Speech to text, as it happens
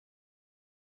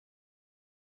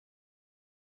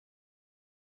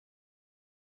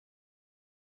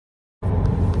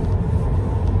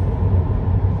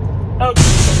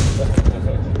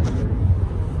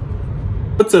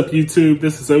What's up YouTube?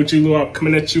 This is OG Luop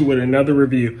coming at you with another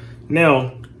review.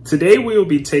 Now, today we will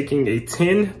be taking a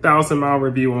 10,000 mile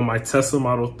review on my Tesla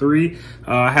Model 3.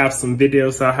 I have some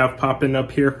videos I have popping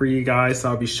up here for you guys.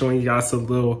 I'll be showing you guys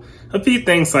a few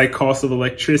things like cost of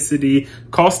electricity,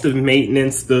 cost of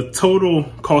maintenance, the total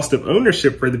cost of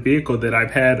ownership for the vehicle that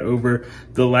I've had over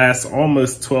the last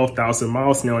almost 12,000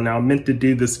 miles now. Now I meant to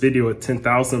do this video at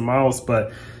 10,000 miles,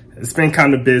 but it's been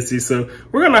kind of busy, so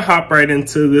we're gonna hop right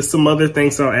into this. Some other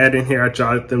things I'll add in here, I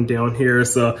jotted them down here.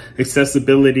 So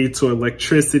accessibility to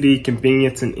electricity,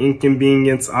 convenience and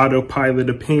inconvenience, autopilot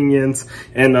opinions,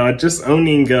 and just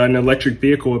owning an electric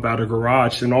vehicle without a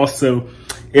garage. And also,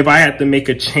 if I had to make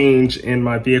a change in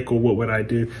my vehicle, what would I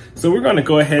do? So we're gonna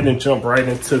go ahead and jump right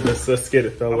into this. Let's get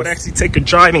it, fellas. I would actually take a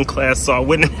driving class, so I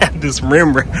wouldn't have this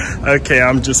memory. Okay,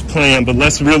 I'm just playing, but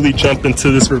let's really jump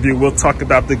into this review. We'll talk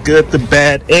about the good, the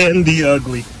bad, and the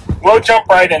ugly. We'll jump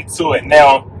right into it.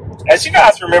 Now, as you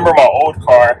guys remember my old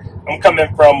car, I'm coming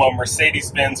from a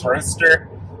Mercedes-Benz Roadster.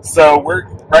 So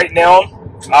right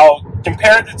now, I'll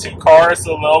compare the two cars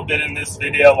a little bit in this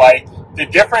video. Like, the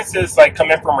difference is like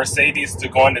coming from Mercedes to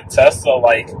going to Tesla.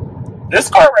 Like, this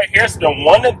car right here has been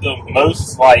one of the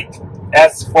most, like,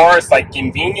 as far as like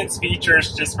convenience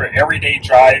features just for everyday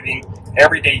driving,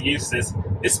 everyday uses,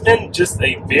 it's been just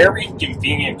a very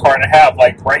convenient car to have.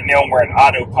 Like right now we're in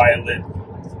autopilot,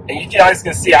 and you guys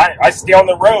can see I stay on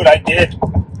the road. I did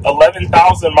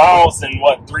 11,000 miles in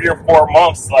what, 3 or 4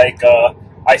 months. Like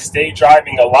I stay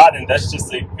driving a lot, and that's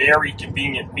just a very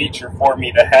convenient feature for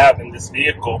me to have in this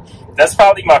vehicle. That's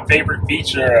probably my favorite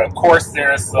feature. Of course,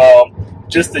 there's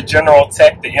just the general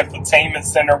tech, the infotainment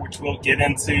center, which we'll get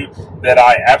into, that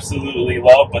I absolutely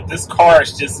love. But this car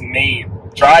has just made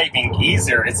driving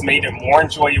easier. It's made it more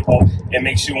enjoyable. It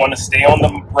makes you want to stay on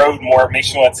the road more. It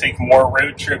makes you want to take more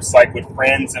road trips, like with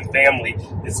friends and family.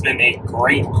 It's been a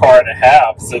great car to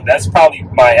have. So that's probably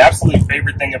my absolute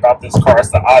favorite thing about this car is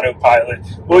the autopilot.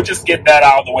 We'll just get that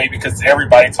out of the way because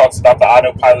everybody talks about the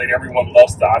autopilot. Everyone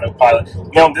loves the autopilot.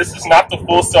 Now, this is not the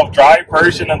full self-drive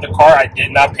version of the car. I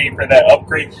did not pay for that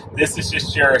upgrade. This is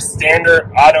just your standard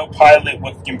autopilot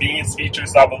with convenience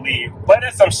features, I believe. But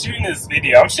as I'm shooting this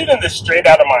video, I'm shooting this straight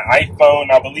out of my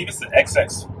iPhone. I believe it's an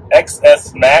XS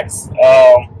Max.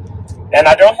 And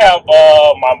I don't have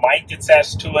my mic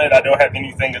attached to it. I don't have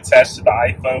anything attached to the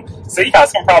iPhone. So you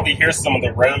guys can probably hear some of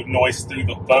the road noise through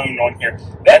the phone on here.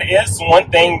 That is one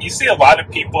thing you see a lot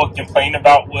of people complain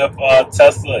about with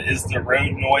Tesla, is the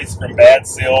road noise from bad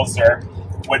sales or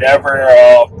whatever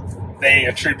they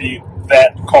attribute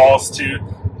that cause to.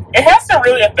 It hasn't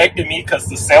really affected me because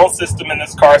the sound system in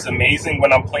this car is amazing.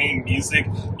 When I'm playing music,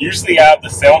 usually I have the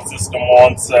sound system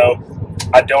on, so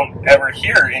I don't ever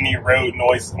hear any road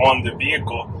noise on the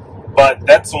vehicle. But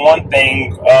that's one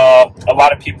thing a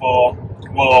lot of people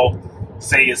will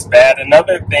say is bad.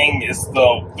 Another thing is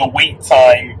the wait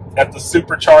time at the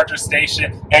supercharger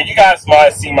station. Now, you guys might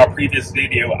have seen my previous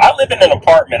video. I live in an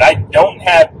apartment. I don't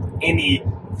have any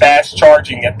fast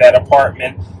charging at that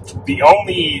apartment. The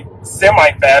only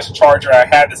semi-fast charger I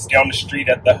have is down the street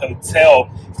at the hotel,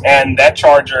 and that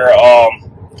charger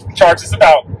charges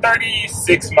about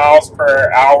 36 miles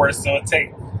per hour, so it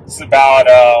takes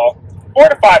about 4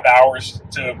 to 5 hours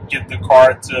to get the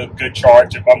car to a good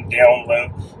charge if I'm down low,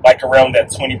 like around that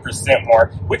 20%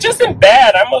 mark, which isn't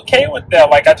bad. I'm okay with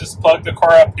that. Like, I just plug the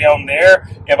car up down there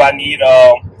if I need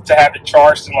to have it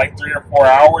charged in like 3 or 4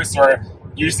 hours, or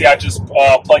usually I just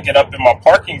plug it up in my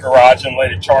parking garage and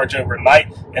let it charge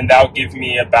overnight, and that'll give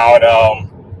me about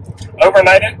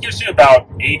overnight, it gives you about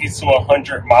 80 to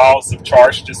 100 miles of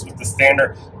charge just with the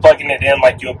standard plugging it in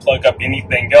like you'll plug up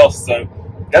anything else. So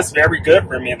that's very good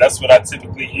for me. That's what I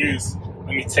typically use.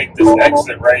 Let me take this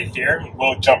exit right here.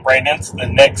 We'll jump right into the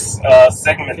next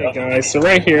segment. Okay, guys, so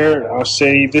right here, I'll show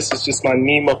you, this is just my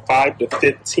NEMA 5 to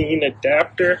 15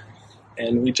 adapter,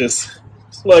 and we just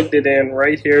plugged it in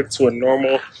right here to a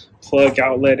normal plug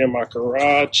outlet in my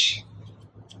garage.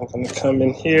 I'm going to come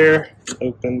in here,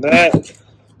 open that,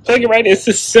 plug it right in. It's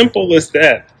as simple as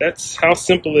that. That's how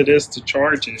simple it is to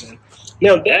charge it.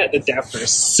 Now, that adapter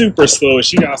is super slow,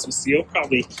 as you guys will see.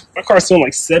 My car's doing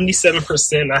like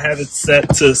 77%. I have it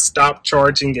set to stop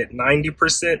charging at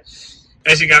 90%.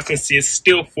 As you guys can see, it's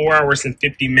still 4 hours and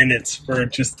 50 minutes for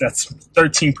just that's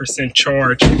 13%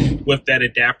 charge with that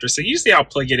adapter. So usually I'll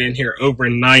plug it in here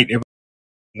overnight if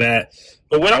that.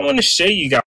 But what I want to show you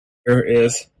guys here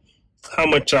is how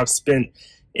much I've spent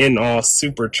in all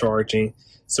supercharging.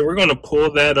 So we're going to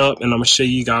pull that up, and I'm going to show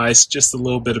you guys just a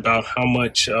little bit about how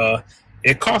much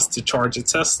it costs to charge a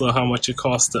Tesla, how much it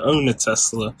costs to own a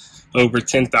Tesla over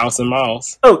 10,000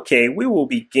 miles. Okay, we will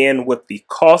begin with the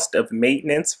cost of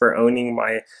maintenance for owning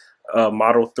my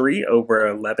Model 3 over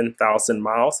 11,000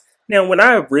 miles. Now, when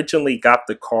I originally got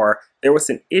the car, there was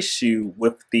an issue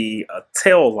with the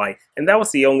tail light, and that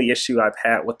was the only issue I've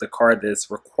had with the car that's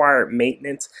required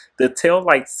maintenance. The tail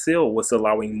light seal was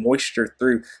allowing moisture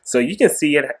through, so you can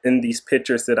see it in these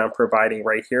pictures that I'm providing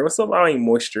right here. It was allowing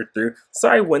moisture through, so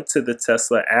I went to the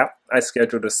Tesla app. I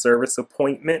scheduled a service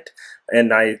appointment,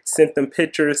 and I sent them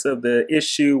pictures of the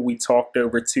issue. We talked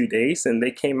over 2 days, and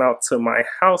they came out to my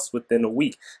house within a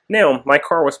week. Now, my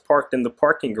car was parked in the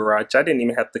parking garage. I didn't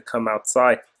even have to come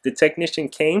outside. The technician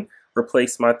came,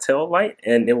 replaced my tail light,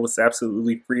 and it was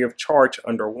absolutely free of charge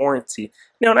under warranty.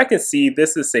 Now, and I can see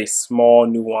this is a small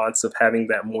nuance of having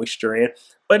that moisture in,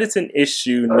 but it's an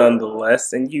issue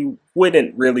nonetheless, and you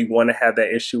wouldn't really want to have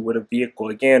that issue with a vehicle.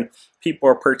 Again, people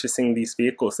are purchasing these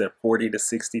vehicles at $40,000 to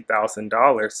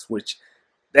 $60,000, which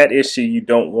that issue you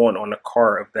don't want on a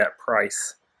car of that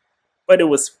price. But it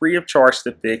was free of charge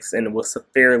to fix, and it was a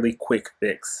fairly quick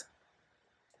fix.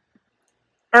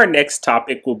 Our next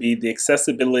topic will be the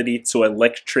accessibility to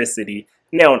electricity.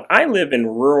 Now, I live in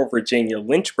rural Virginia,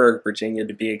 Lynchburg, Virginia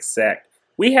to be exact.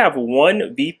 We have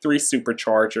one V3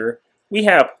 supercharger. We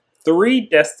have 3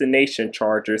 destination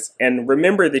chargers. And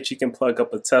remember that you can plug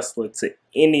up a Tesla to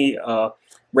any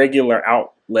regular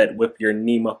outlet with your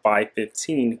NEMA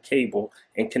 515 cable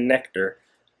and connector.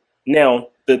 Now,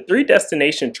 the 3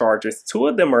 destination chargers, 2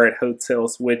 of them are at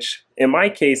hotels, which in my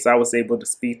case, I was able to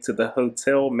speak to the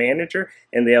hotel manager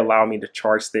and they allow me to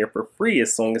charge there for free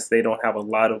as long as they don't have a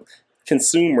lot of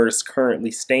consumers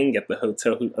currently staying at the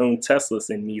hotel who own Teslas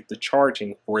and need the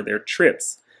charging for their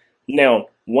trips. Now,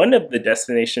 one of the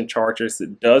destination chargers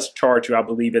does charge you, I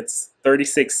believe it's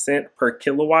 36 cents per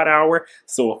kilowatt hour,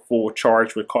 so a full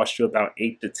charge would cost you about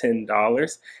 $8 to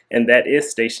 $10, and that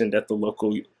is stationed at the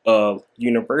local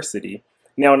university.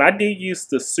 Now, and I do use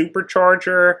the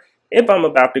supercharger if I'm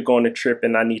about to go on a trip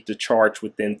and I need to charge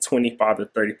within 25 to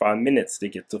 35 minutes to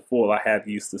get to full. I have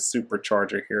used the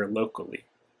supercharger here locally.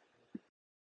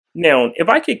 Now, if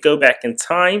I could go back in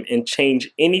time and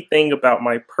change anything about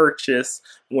my purchase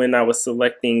when I was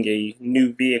selecting a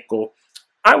new vehicle,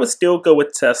 I would still go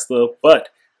with Tesla, but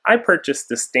I purchased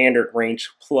the Standard Range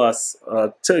Plus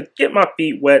to get my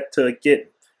feet wet, to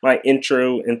get my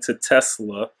intro into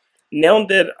Tesla. Now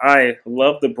that I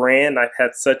love the brand, I've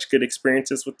had such good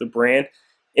experiences with the brand,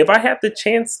 if I had the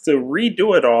chance to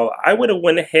redo it all, I would have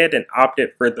went ahead and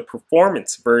opted for the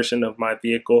performance version of my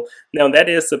vehicle. Now that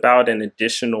is about an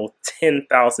additional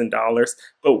 $10,000,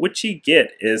 but what you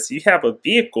get is you have a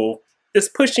vehicle that's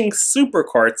pushing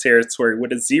supercar territory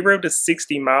with a 0 to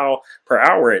 60 mile per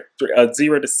hour at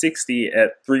 0 to 60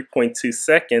 at 3.2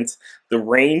 seconds. The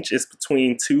range is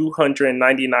between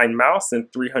 299 miles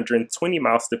and 320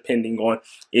 miles depending on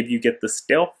if you get the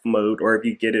stealth mode or if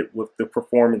you get it with the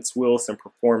performance wheels and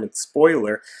performance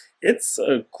spoiler. It's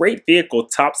a great vehicle,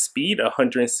 top speed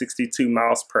 162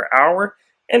 miles per hour,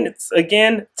 and it's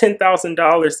again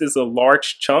 $10,000 is a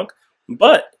large chunk,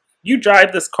 but you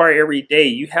drive this car every day.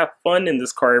 You have fun in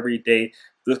this car every day.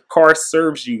 The car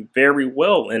serves you very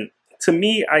well. And to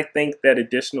me, I think that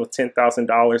additional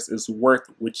 $10,000 is worth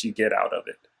what you get out of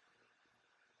it.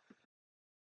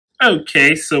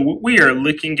 Okay, so what we are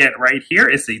looking at right here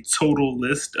is a total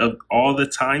list of all the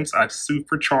times I've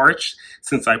supercharged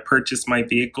since I purchased my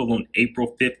vehicle on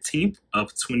April 15th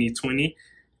of 2020.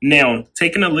 Now,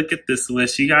 taking a look at this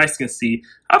list, you guys can see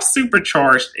I've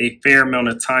supercharged a fair amount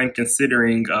of time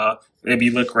considering, if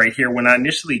you look right here, when I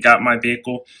initially got my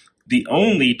vehicle, the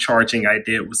only charging I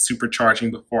did was supercharging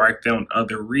before I found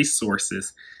other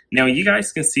resources. Now, you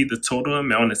guys can see the total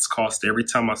amount it's cost every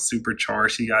time I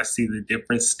supercharge. You guys see the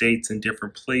different states and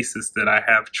different places that I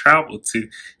have traveled to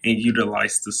and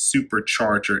utilized the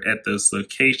supercharger at those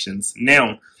locations.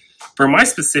 Now, for my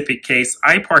specific case,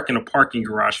 I park in a parking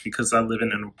garage because I live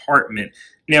in an apartment.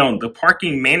 Now, the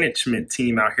parking management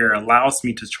team out here allows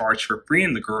me to charge for free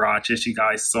in the garage, as you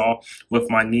guys saw with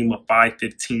my NEMA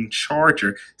 515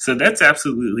 charger. So that's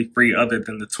absolutely free other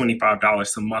than the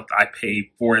 $25 a month I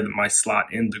pay for my slot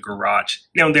in the garage.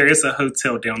 Now, there is a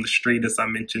hotel down the street, as I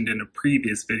mentioned in a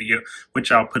previous video, which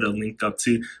I'll put a link up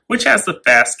to, which has a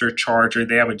faster charger.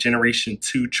 They have a Generation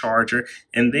 2 charger,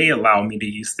 and they allow me to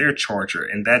use their charger,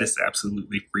 and that is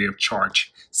absolutely free of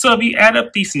charge. So if you add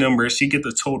up these numbers, you get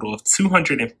the total of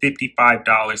 $255,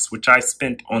 which I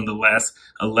spent on the last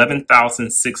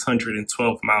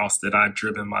 11,612 miles that I've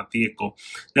driven my vehicle.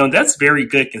 Now, that's very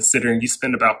good considering you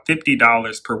spend about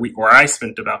 $50 per week, or I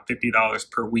spent about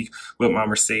 $50 per week with my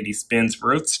Mercedes-Benz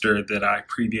Roadster that I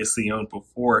previously owned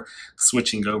before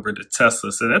switching over to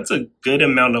Tesla. So that's a good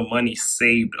amount of money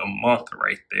saved a month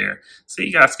right there. So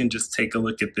you guys can just take a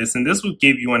look at this, and this will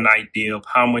give you an idea of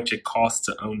how much much it costs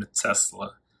to own a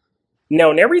Tesla.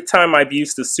 Now, and every time I've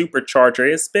used a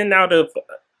supercharger, it's been out of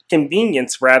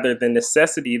convenience rather than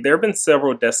necessity. There have been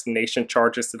several destination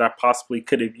chargers that I possibly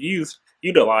could have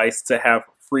utilized to have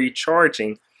free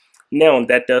charging. Now,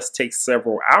 that does take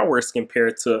several hours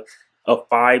compared to a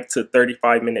 5 to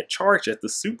 35-minute charge at the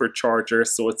supercharger,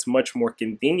 so it's much more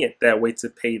convenient that way to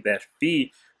pay that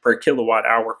fee per kilowatt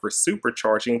hour for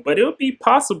supercharging. But it would be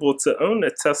possible to own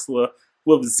a Tesla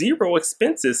with zero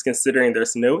expenses, considering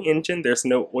there's no engine, there's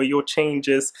no oil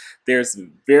changes, there's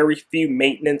very few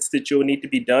maintenance that you'll need to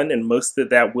be done, and most of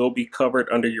that will be covered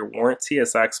under your warranty,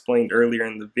 as I explained earlier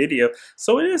in the video.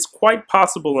 So it is quite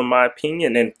possible, in my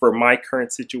opinion, and for my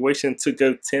current situation, to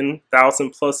go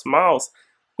 10,000 plus miles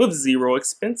with zero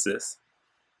expenses.